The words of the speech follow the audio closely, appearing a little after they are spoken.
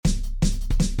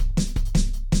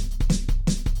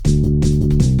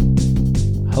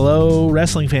Hello,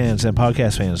 wrestling fans and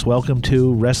podcast fans. Welcome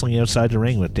to Wrestling Outside the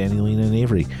Ring with Danny, Lena, and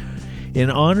Avery. In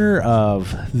honor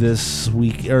of this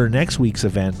week or next week's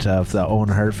event of the Owen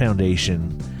and Hart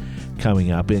Foundation coming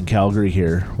up in Calgary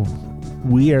here,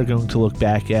 we are going to look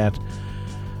back at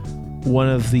one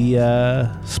of the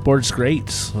sports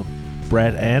greats,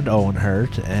 Bret and Owen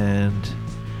Hart, and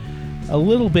a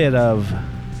little bit of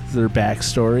their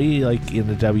backstory, like in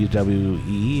the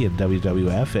WWE and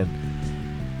WWF, and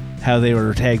how they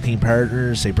were tag team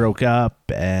partners, they broke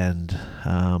up, and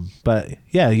but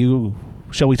yeah,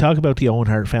 shall we talk about the Owen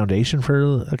Hart Foundation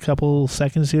for a couple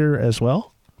seconds here as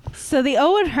well? So the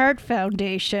Owen Hart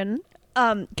Foundation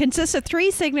consists of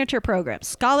 3 signature programs: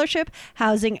 scholarship,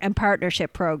 housing, and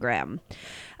partnership program.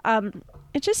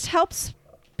 It just helps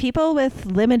people with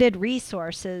limited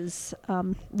resources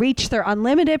reach their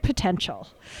unlimited potential.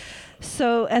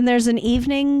 So, and there's an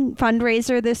evening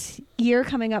fundraiser this year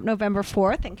coming up November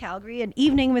 4th in Calgary, an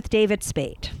evening with David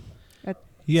Spade at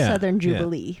Southern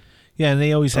Jubilee. Yeah, and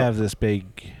they always have this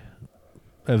big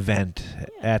event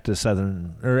at the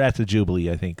at the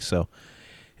Jubilee, I think. So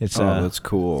it's that's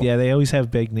cool. Yeah, they always have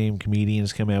big name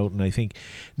comedians come out, and I think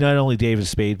not only David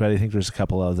Spade, but I think there's a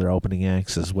couple other opening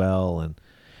acts as well. And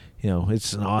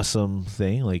it's an awesome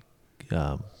thing, like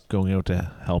going out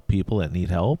to help people that need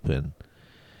help, and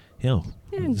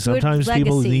sometimes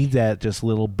people need that just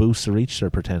little boost to reach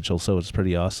their potential, so it's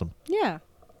pretty awesome. Yeah.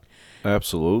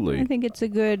 Absolutely. I think it's a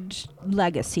good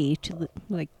legacy to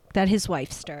that his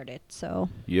wife started. So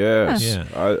yes,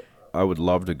 yeah. I would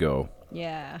love to go.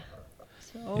 Yeah.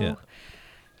 So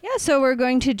so we're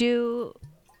going to do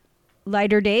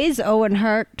Lighter Days, Owen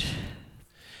Hart.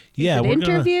 Yeah,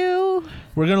 interview.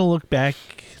 We're gonna look back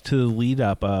to the lead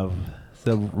up of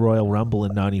the Royal Rumble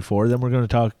in '94. Then we're going to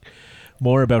talk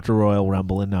more about the Royal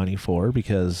Rumble in '94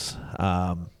 because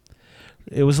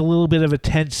it was a little bit of a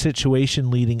tense situation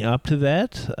leading up to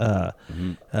that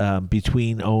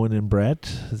between Owen and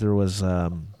Bret. There was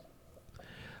a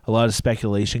lot of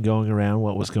speculation going around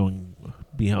what was going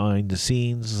behind the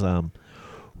scenes,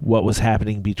 what was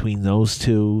happening between those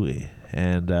two,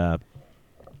 and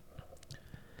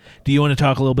do you want to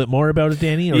talk a little bit more about it,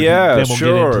 Danny? Or yeah, then we'll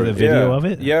sure. get into the video of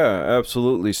it? Yeah,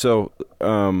 absolutely. So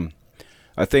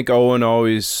I think Owen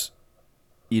always,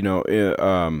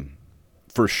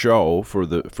 for show, for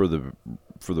the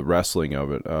wrestling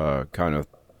of it,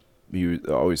 he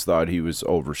always thought he was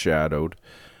overshadowed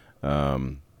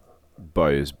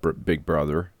by his big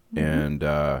brother, and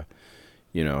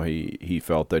he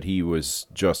felt that he was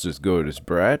just as good as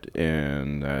Bret,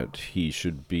 and that he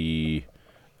should be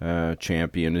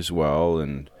champion as well,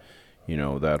 and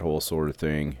that whole sort of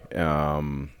thing,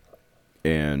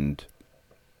 and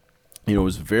it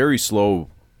was very slow,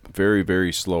 very,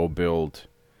 very slow build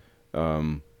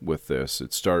with this.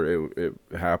 It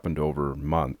happened over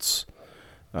months,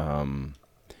 and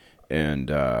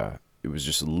it was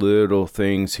just little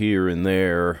things here and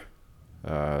there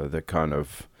that kind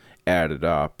of added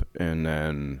up, and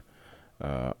then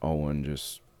Owen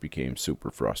just became super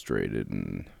frustrated,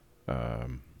 and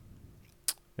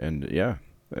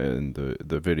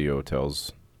the video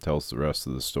tells the rest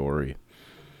of the story.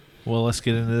 Well, let's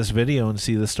get into this video and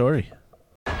see the story.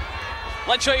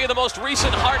 Let's show you the most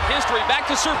recent Hart history. Back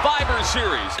to Survivor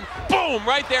Series. Boom!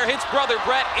 Right there hits brother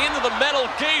Bret into the metal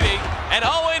gating. And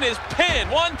Owen is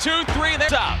pinned. 1, 2, 3, and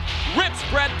there's out. Rips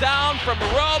Bret down from the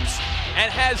ropes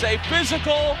and has a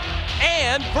physical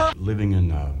and verbal. Living in...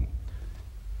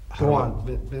 Go on,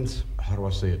 Vince. How do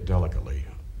I say it delicately?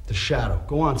 The shadow.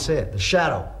 Go on, say it. The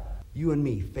shadow. You and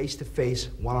me, face to face,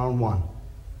 one-on-one.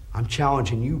 I'm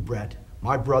challenging you, Bret,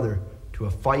 my brother, to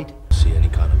a fight. See any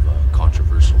kind of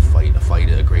controversial fight.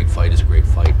 A great fight is a great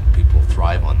fight. People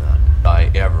thrive on that.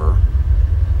 I ever,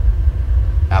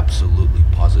 absolutely,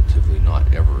 positively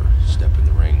not ever step in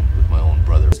the ring with my own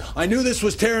brother. I knew this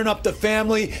was tearing up the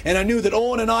family, and I knew that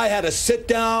Owen and I had to sit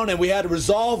down and we had to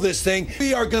resolve this thing.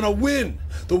 We are going to win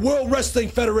the World Wrestling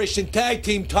Federation Tag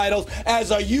Team titles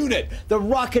as a unit. The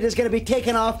rocket is going to be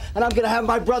taken off, and I'm going to have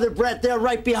my brother Bret there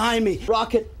right behind me.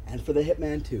 Rocket, and for the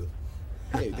Hitman, too.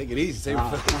 Hey, take it easy. Save it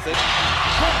for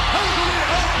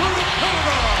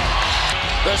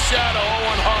The Shadow,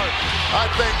 Owen Hart. I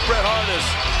think Bret Hart is.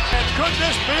 And could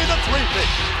this be the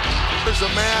three-peat? There's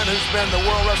a man who's been the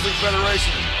World Wrestling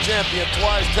Federation champion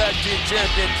twice, tag team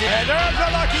champion. And there's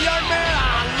a lucky young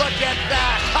man. Look at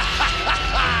that.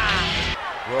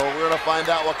 Well, we're going to find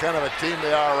out what kind of a team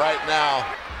they are right now.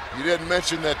 You didn't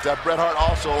mention that Bret Hart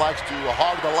also likes to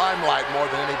hog the limelight more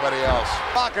than anybody else.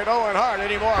 Rocket Owen Hart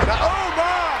anymore. Now, oh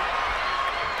my!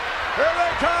 Here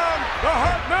they come. The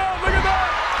Hart now. Look at that.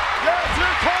 Yes,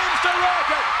 here comes the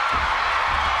Rocket.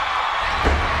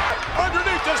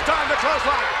 Underneath the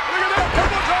clothesline. Look at that.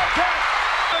 Double drop kick.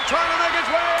 Trying to make his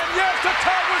way in. Yes, the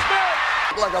tag was made.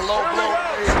 Like a low blow.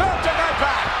 Snapped it right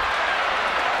back.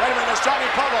 Wait a minute, there's Johnny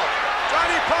Polo.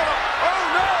 Johnny Polo. Oh,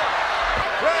 no.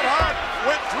 Bret Hart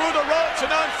went through the ropes,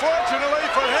 and unfortunately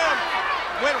for him,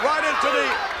 went right into the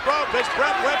rope as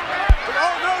Bret went.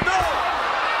 Oh, no, no.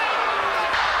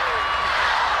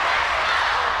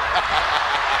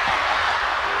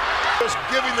 Just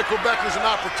giving the Quebecers an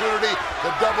opportunity to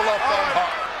double up on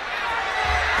Hart.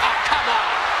 Oh, come on.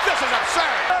 This is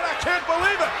absurd. I can't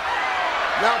believe it.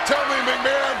 Now tell me,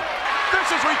 McMahon, this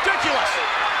is ridiculous.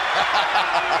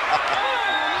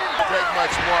 Take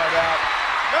much more of that.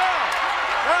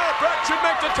 Now Bret should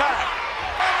make the tag.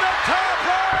 And the tag,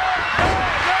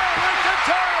 make the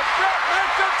tag. Bret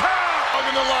makes the tag. Hung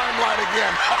in the limelight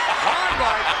again.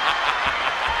 Limelight?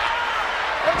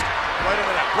 Wait a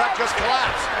minute, Bret just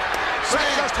collapsed. Bret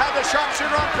just had the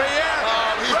sharpshooter on Pierre.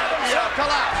 Bret himself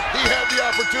collapsed. He had the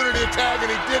opportunity to tag and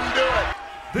he didn't do it.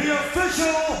 The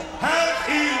official has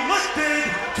elected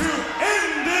to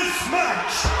end this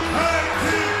match. Tag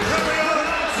team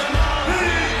champions,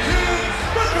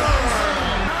 the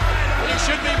Quebecers. He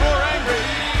should be more angry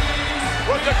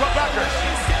with the Quebecers.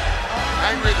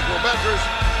 Angry at the Quebecers?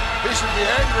 He should be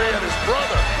angry at his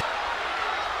brother.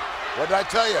 What did I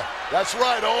tell you? That's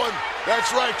right, Owen.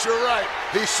 That's right, you're right.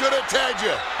 He should have tagged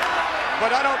you.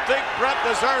 But I don't think Bret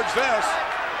deserves this.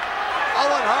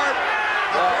 Owen Hart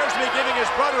appears to be giving his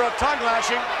brother a tongue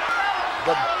lashing.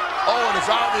 But Owen is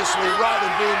obviously right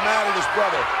in being mad at his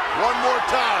brother. One more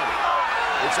time.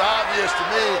 It's obvious to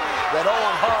me that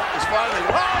Owen Hart is finally...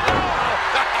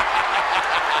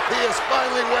 He is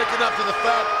finally waking up to the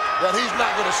fact that he's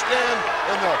not going to stand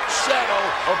in the shadow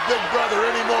of Big Brother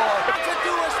anymore. To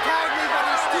do is tag me, but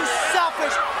he's too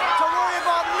selfish to worry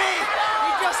about me.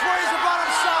 He just worries about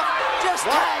himself. Just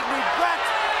tag me, Bret.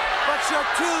 But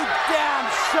you're too damn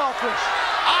selfish.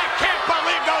 I can't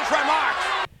believe those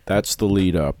remarks. That's the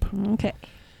lead up. Okay.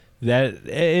 That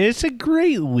it's a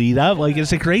great lead up. Like,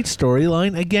 it's a great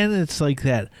storyline. Again, it's like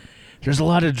that. There's a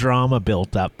lot of drama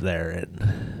built up there,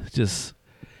 and just.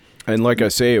 And like I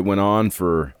say, it went on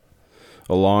for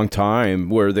a long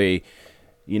time where they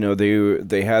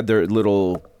had their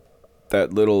little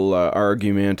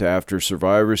argument after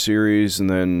Survivor Series, and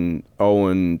then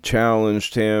Owen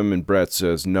challenged him, and Bret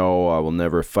says, "No, I will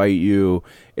never fight you."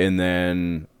 And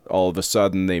then all of a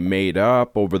sudden they made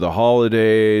up over the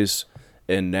holidays,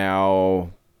 and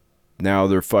now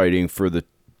they're fighting for the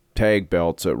tag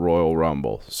belts at Royal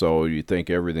Rumble. So you think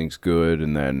everything's good,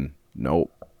 and then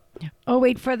nope. Oh,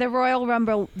 wait, for the Royal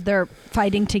Rumble, they're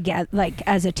fighting together, like,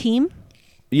 as a team?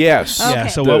 Yes. Okay. Yeah,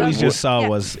 so what we just saw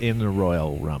was in the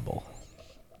Royal Rumble.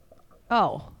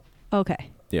 Oh, okay.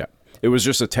 Yeah. It was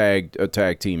just a tag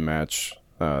team match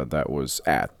that was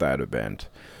at that event.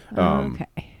 Okay.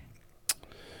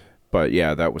 But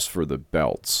yeah, that was for the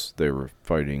belts. They were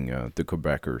fighting the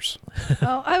Quebecers.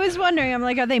 Oh, I was wondering, I'm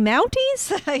like, are they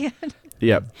Mounties?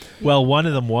 Yep. Well, one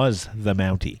of them was the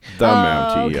Mountie. The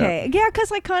Mountie, okay. Yeah,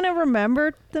 because I kind of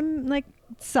remembered them, like,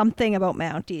 something about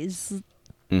Mounties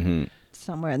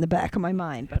somewhere in the back of my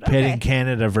mind. But Pitting okay.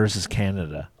 Canada versus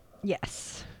Canada.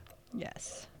 Yes.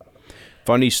 Yes.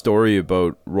 Funny story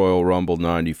about Royal Rumble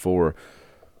 94.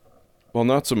 Well,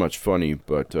 not so much funny,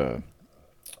 but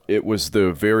it was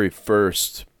the very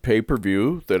first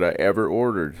pay-per-view that I ever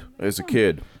ordered as a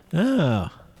kid. Oh.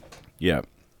 Yeah.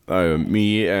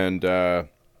 Me and a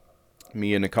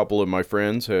couple of my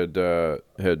friends had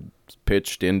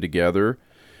pitched in together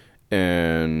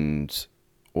and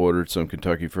ordered some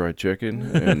Kentucky Fried Chicken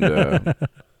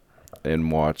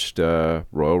and watched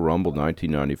Royal Rumble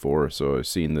 1994. So I've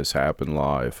seen this happen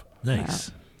live. Nice.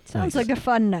 Wow. Sounds like a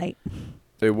fun night.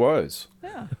 It was.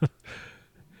 Yeah.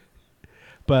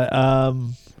 But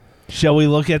shall we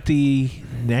look at the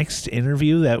next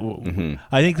interview? That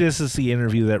I think this is the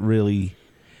interview that really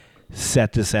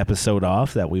set this episode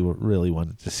off that we really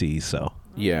wanted to see. So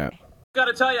yeah.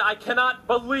 Gotta tell you, I cannot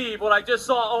believe what I just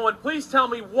saw, Owen. Please tell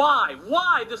me why.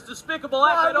 Why this despicable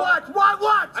act? Why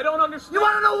what? I don't understand. You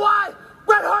want to know why?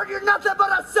 Bret Hart, you're nothing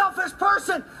but a selfish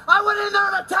person. I went in there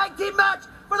in a tag team match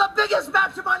for the biggest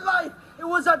match of my life. It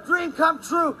was a dream come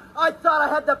true. I thought I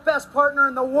had the best partner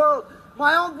in the world.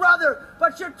 My own brother,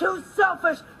 but you're too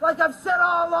selfish, like I've said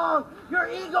all along. Your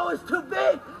ego is too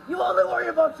big. You only worry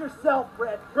about yourself,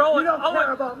 Bret. You don't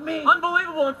care about me.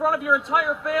 Unbelievable in front of your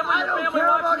entire family. I don't care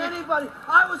about anybody.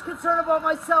 I was concerned about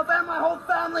myself and my whole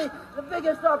family. The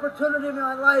biggest opportunity in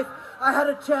my life. I had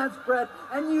a chance, Bret,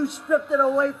 and you stripped it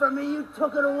away from me. You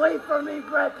took it away from me,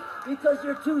 Bret, because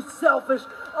you're too selfish.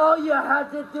 All you had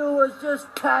to do was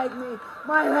just tag me.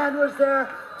 My hand was there.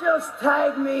 Just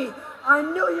tag me. I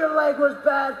knew your leg was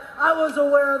bad. I was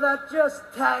aware of that. Just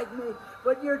tag me.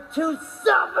 But you're too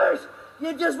selfish.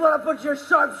 You just want to put your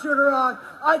sharpshooter on.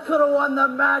 I could have won the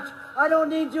match. I don't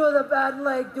need you with a bad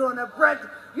leg doing it, Bret.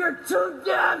 You're too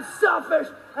damn selfish.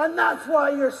 And that's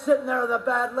why you're sitting there with a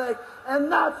bad leg.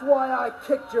 And that's why I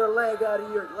kicked your leg out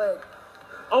of your leg.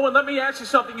 Owen, let me ask you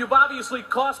something. You've obviously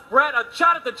cost Bret a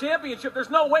shot at the championship. There's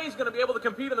no way he's going to be able to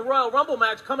compete in the Royal Rumble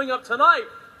match coming up tonight.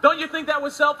 Don't you think that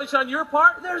was selfish on your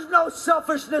part? There's no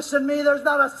selfishness in me. There's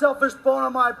not a selfish bone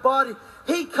in my body.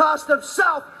 He cost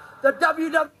himself the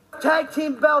WWE Tag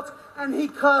Team belts, and he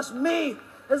cost me,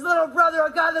 his little brother,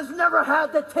 a guy that's never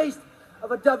had the taste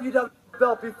of a WWE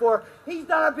belt before. He's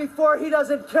done it before. He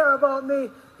doesn't care about me.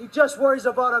 He just worries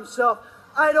about himself.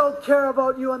 I don't care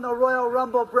about you in the Royal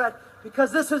Rumble, Bret,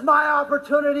 because this is my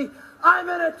opportunity. I'm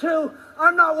in it too.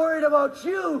 I'm not worried about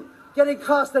you getting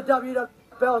cost the WWE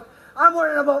belt. I'm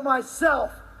worried about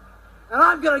myself. And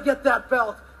I'm going to get that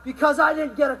belt because I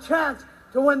didn't get a chance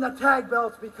to win the tag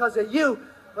belts because of you.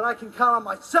 But I can count on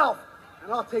myself,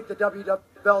 and I'll take the WWE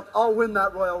belt. I'll win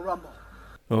that Royal Rumble.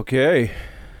 Okay.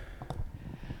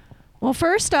 Well,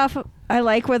 first off, I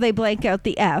like where they blank out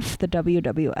the F, the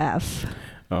WWF.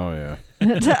 Oh, yeah.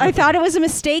 I thought it was a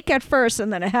mistake at first,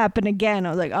 and then it happened again. I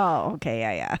was like, oh, okay,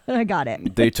 yeah. I got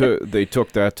it. They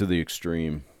took that to the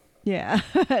extreme. Yeah.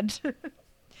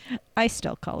 I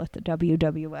still call it the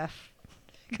WWF.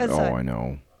 Oh, I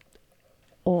know.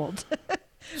 Old.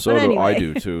 So do I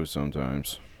do, too,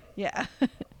 sometimes. Yeah.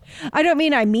 I don't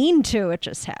mean I mean to. It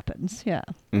just happens. Yeah.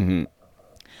 Mm-hmm.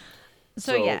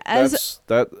 So yeah.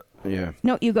 Yeah.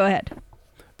 No, you go ahead.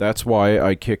 That's why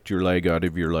I kicked your leg out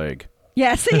of your leg.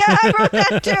 Yes, yeah, I wrote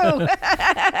that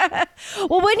too.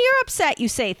 Well, when you're upset, you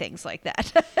say things like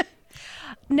that.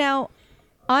 Now,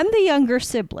 I'm the younger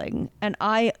sibling, and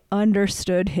I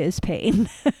understood his pain.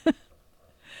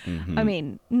 Mm-hmm. I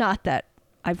mean, not that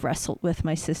I've wrestled with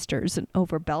my sisters and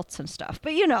over belts and stuff,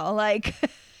 but like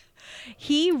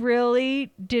he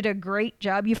really did a great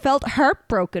job. You felt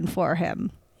heartbroken for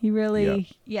him. He really,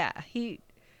 it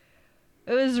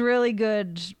was really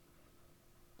good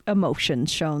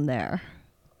emotions shown there.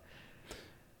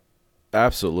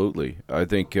 Absolutely. I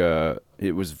think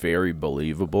it was very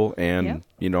believable, and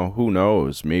who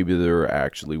knows, maybe there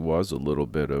actually was a little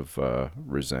bit of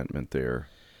resentment there.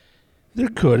 There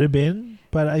could have been,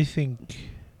 but I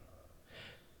think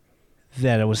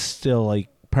that it was still like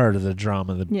part of the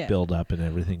drama, the build up and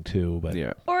everything too. But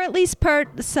or at least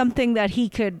something that he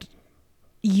could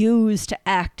use to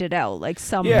act it out, like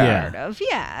some part of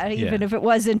even if it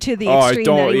wasn't to the extreme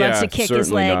that he wants to kick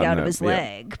his leg out of his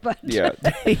leg, but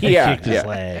kicked his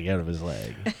leg out of his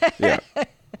leg.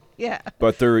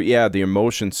 But the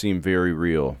emotions seem very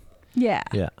real.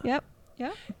 Yep.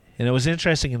 And it was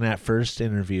interesting in that first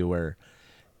interview where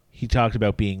he talked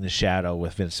about being the shadow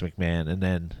with Vince McMahon, and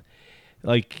then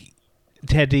like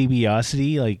Ted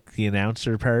DiBiase, like the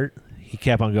announcer part, he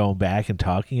kept on going back and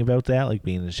talking about that, like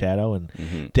being the shadow,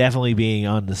 and definitely being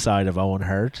on the side of Owen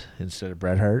Hart instead of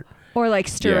Bret Hart. Or like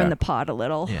stirring the pot a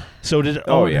little. Yeah. So did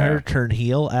Owen Hart turn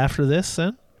heel after this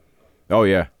then? Oh,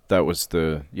 yeah. That was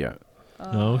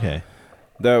okay.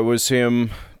 That was him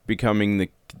becoming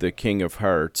the King of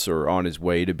Hearts, or on his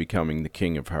way to becoming the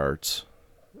King of Hearts.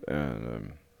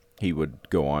 And he would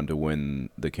go on to win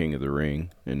the King of the Ring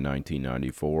in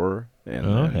 1994. And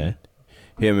then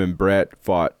him and Bret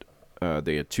fought.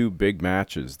 They had two big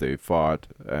matches. They fought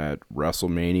at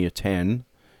WrestleMania 10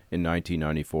 in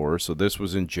 1994. So this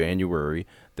was in January.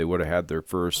 They would have had their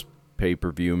first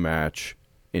pay-per-view match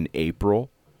in April.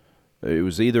 It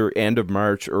was either end of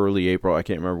March, early April. I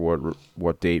can't remember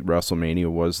what date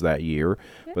WrestleMania was that year.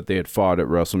 But they had fought at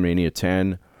WrestleMania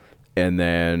 10. And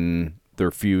then their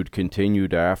feud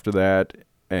continued after that.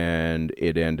 And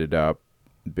it ended up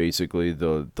basically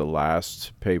the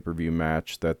last pay-per-view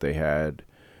match that they had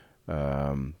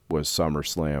was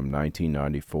SummerSlam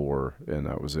 1994, and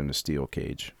that was in a steel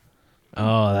cage.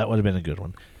 Oh, that would have been a good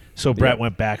one. So Bret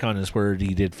went back on his word.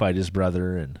 He did fight his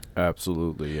brother, and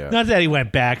absolutely, yeah. Not that he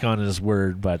went back on his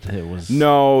word, but it was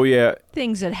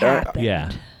things that happened.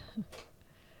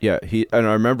 Yeah. And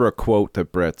I remember a quote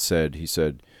that Bret said. He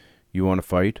said, "You want to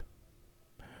fight?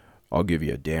 I'll give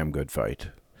you a damn good fight."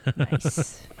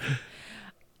 Nice.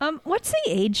 What's the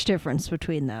age difference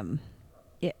between them,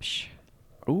 ish?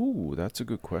 Ooh, that's a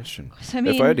good question. I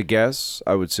mean, if I had to guess,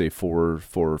 I would say 4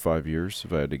 or 5 years,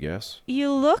 if I had to guess.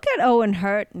 You look at Owen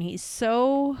Hart, and he's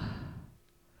so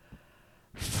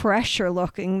fresher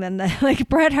looking than like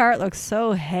Bret Hart looks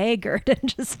so haggard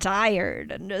and just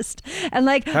tired and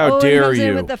like how Owen dare comes you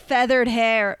in with the feathered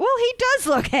hair. Well, he does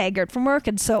look haggard from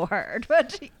working so hard,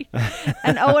 but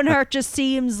and Owen Hart just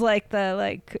seems like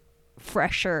the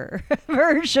fresher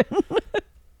version.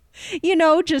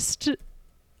 Just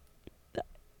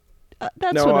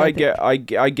that's No, what I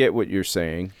think. I get what you're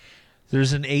saying.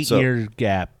 There's an 8-year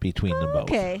gap between them both.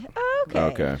 Okay.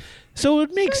 Okay. So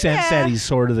it makes sense that he's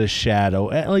sort of the shadow.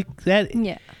 Like that.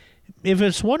 Yeah. If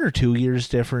it's 1 or 2 years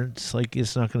difference, like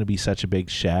it's not going to be such a big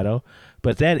shadow.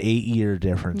 But that 8-year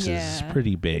difference is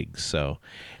pretty big. So,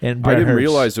 and I Bret didn't Hart's-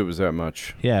 realize it was that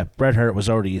much. Yeah, Bret Hart was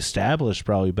already established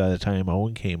probably by the time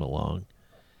Owen came along,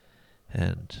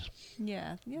 and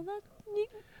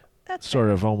That's sort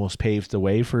of almost paved the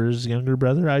way for his younger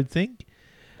brother, I think.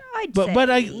 I'd say.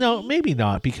 But maybe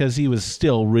not, because he was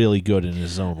still really good in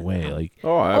his own way. Like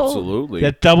Oh, absolutely.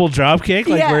 that double drop kick,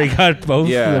 like where he got both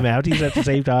Yeah. of the Mounties at the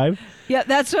same time. Yeah,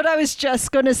 that's what I was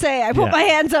just going to say. I put my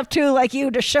hands up too, like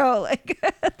you, to show. Like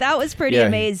that was pretty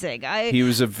amazing. He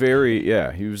was a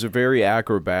very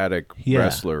acrobatic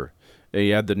wrestler. He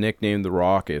had the nickname the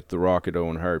Rocket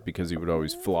Owen Hart, because he would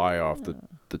always fly off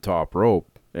the top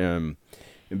rope. And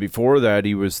before that,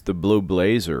 he was the Blue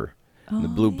Blazer. The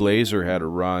Blue Blazer had a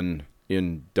run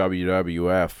in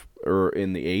WWF or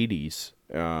in the 80s.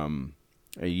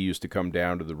 He used to come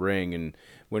down to the ring, and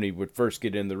when he would first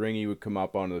get in the ring, he would come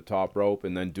up onto the top rope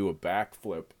and then do a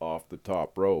backflip off the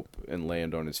top rope and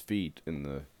land on his feet in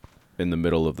the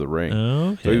middle of the ring.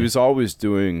 Okay. So he was always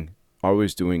doing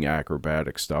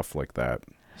acrobatic stuff like that.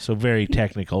 So very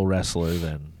technical wrestler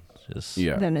then.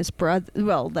 Then his brother.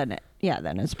 Well, then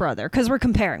his brother, because we're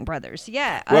comparing brothers.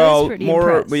 Yeah, I Well, was pretty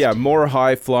impressed. more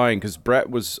high flying, because Bret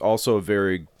was also a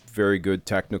very, very good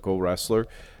technical wrestler,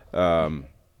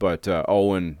 but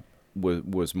Owen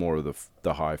was more of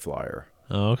the high flyer.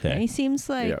 Okay. He seems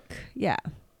like yeah.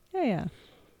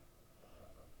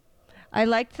 I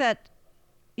liked that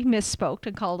he misspoke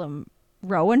and called him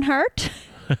Rowan Hart.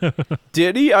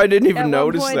 Did he? I didn't even At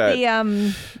notice one that.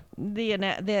 point,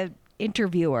 the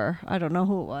interviewer, I don't know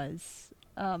who it was.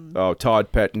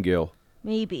 Todd Pettengill.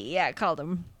 Maybe, called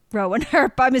him Rowan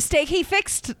Hart by mistake. He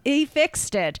fixed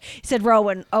it. He said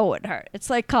Owen Hart. It's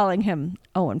like calling him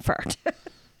Owen Fart.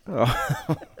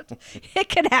 It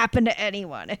can happen to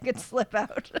anyone. It could slip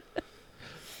out.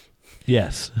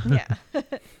 Yes. Yeah.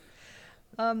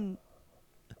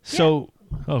 So,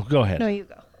 go ahead. No, you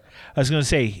go. I was going to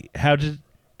say, how did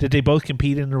they both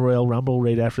compete in the Royal Rumble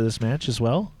right after this match as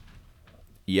well?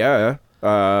 Yeah.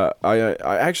 I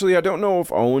actually, I don't know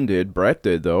if Owen did. Bret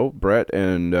did, though. Bret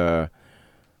and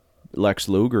Lex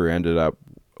Luger ended up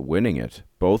winning it.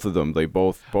 Both of them. They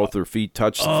both their feet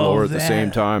touched the floor at the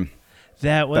same time.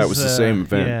 That was the same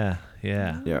event.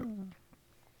 Yeah.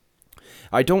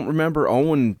 I don't remember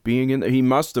Owen being in there. He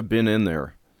must have been in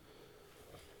there.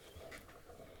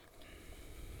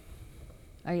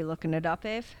 Are you looking it up,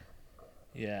 Ave?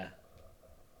 Yeah.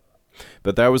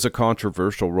 But that was a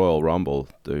controversial Royal Rumble.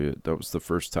 That was the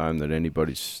first time that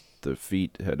anybody's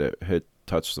feet had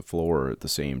touched the floor at the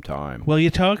same time. Well, we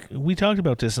talked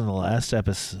about this in the last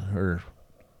episode, or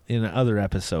in other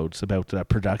episodes, about the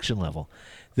production level.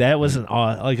 That was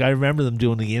I remember them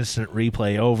doing the instant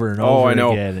replay over and over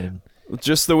again. And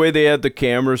just the way they had the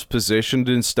cameras positioned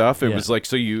and stuff, it was like,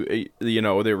 so they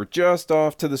were just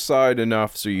off to the side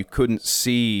enough so you couldn't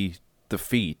see the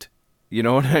feet. You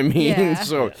know what I mean? Yeah.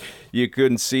 So you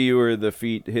couldn't see where the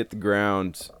feet hit the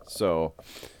ground. So,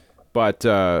 but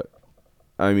I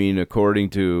mean,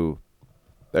 according to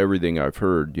everything I've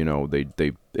heard,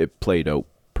 it played out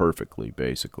perfectly,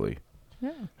 basically.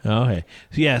 Yeah. Okay.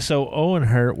 Yeah. So Owen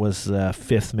Hart was the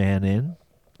fifth man in,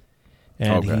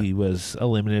 and he was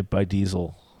eliminated by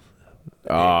Diesel.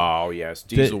 Oh yes,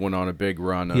 Diesel went on a big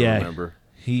run. I remember.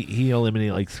 He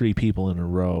eliminated like 3 people in a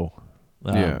row.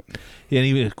 And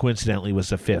he coincidentally was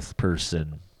the 5th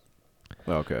person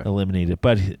eliminated.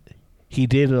 But he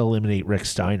did eliminate Rick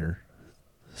Steiner.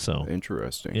 So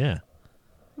interesting. Yeah.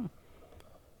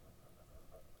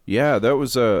 Yeah, that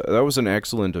was an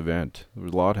excellent event. There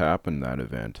was a lot happened that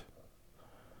event.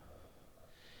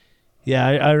 Yeah,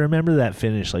 I remember that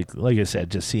finish. Like I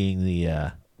said, just seeing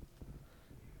the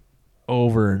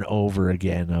over and over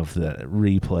again of the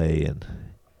replay and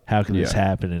how can this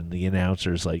happen, and the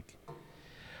announcers, like,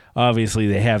 obviously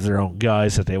they have their own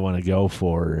guys that they want to go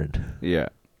for. And yeah.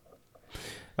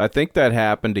 I think that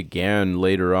happened again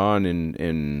later on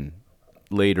in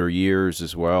later years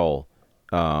as well.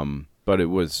 But it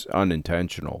was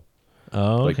unintentional.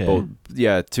 Oh, okay.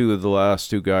 Like 2 of the last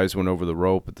 2 guys went over the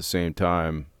rope at the same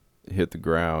time, hit the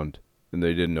ground, and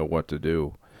they didn't know what to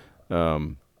do.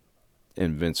 And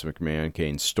Vince McMahon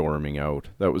came storming out.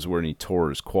 That was when he tore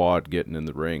his quad getting in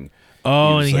the ring.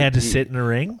 Oh, and he had to sit in the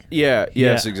ring? Yeah,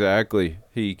 yes, exactly.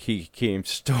 He came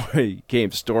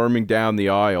storming down the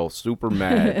aisle, super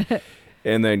mad.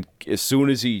 And then as soon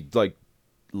as he like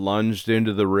lunged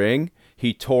into the ring,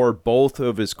 he tore both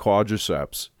of his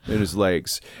quadriceps in his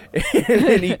legs, and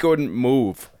then he couldn't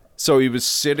move. So he was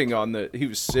sitting in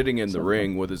the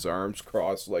ring with his arms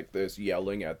crossed like this,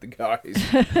 yelling at the guys.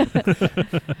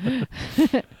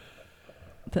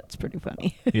 That's pretty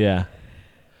funny. Yeah.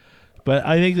 But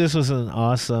I think this was an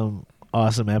awesome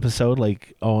episode.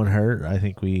 Like Owen Hart, I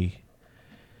think we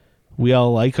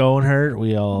all like Owen Hart.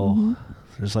 We all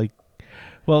there's like,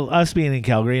 well, us being in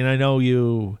Calgary, and I know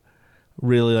you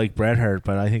really like Bret Hart,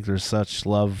 but I think there's such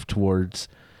love towards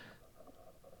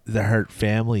the Hart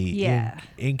family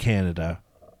in Canada.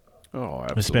 Oh,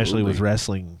 absolutely. Especially with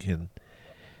wrestling and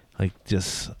like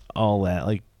just all that.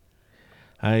 Like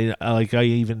I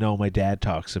even know my dad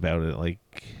talks about it,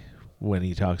 like when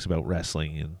he talks about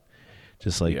wrestling, and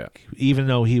just like even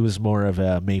though he was more of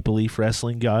a Maple Leaf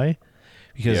wrestling guy,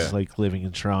 because like living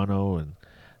in Toronto and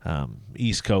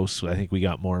East Coast, I think we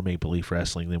got more Maple Leaf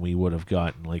wrestling than we would have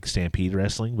gotten like Stampede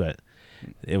wrestling, but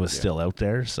it was still out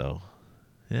there. So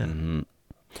yeah. Mm-hmm.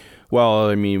 Well,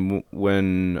 I mean,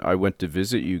 when I went to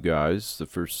visit you guys, the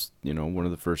first, one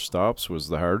of the first stops was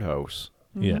the Hard House.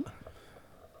 Mm-hmm. Yeah.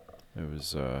 It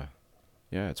was,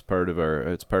 it's part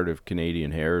of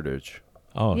Canadian heritage.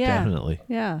 Oh, definitely.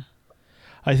 Yeah.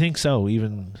 I think so.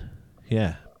 Even,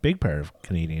 big part of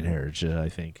Canadian heritage, I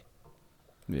think.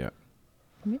 Yeah.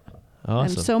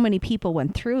 Awesome. And so many people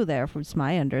went through there, was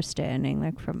my understanding,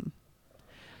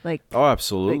 Oh,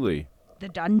 absolutely. Like the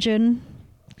dungeon.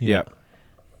 Yeah.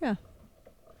 Yeah.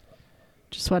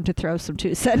 Just wanted to throw some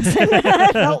 2 cents in.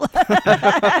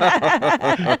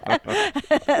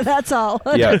 That's all.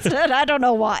 Yeah. I don't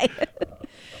know why.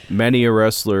 Many a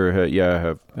wrestler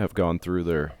have gone through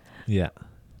there. Yeah.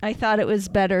 I thought it was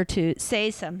better to say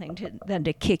something than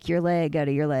to kick your leg out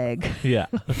of your leg. Yeah.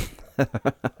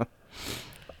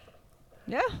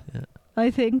 Yeah.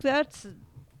 I think that's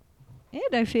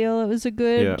it. I feel it was a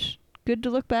good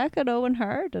to look back at Owen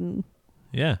Hart, and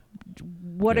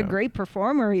what a great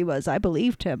performer he was. I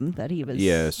believed him that he was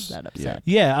that upset.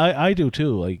 Yeah, I do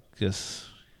too. Like just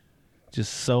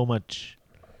so much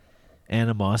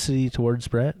animosity towards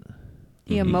Bret.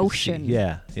 The emotion.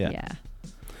 Yeah.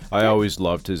 I always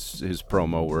loved his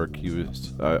promo work. He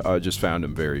was I just found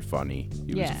him very funny.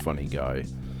 He was a funny guy.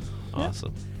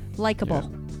 Awesome. Likable.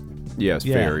 Yes,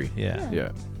 very. Yeah.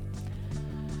 Yeah.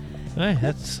 All right,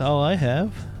 that's all I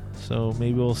have. So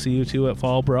maybe we'll see you two at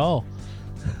Fall Brawl.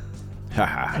 All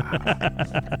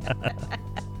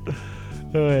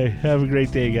right, have a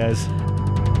great day, guys.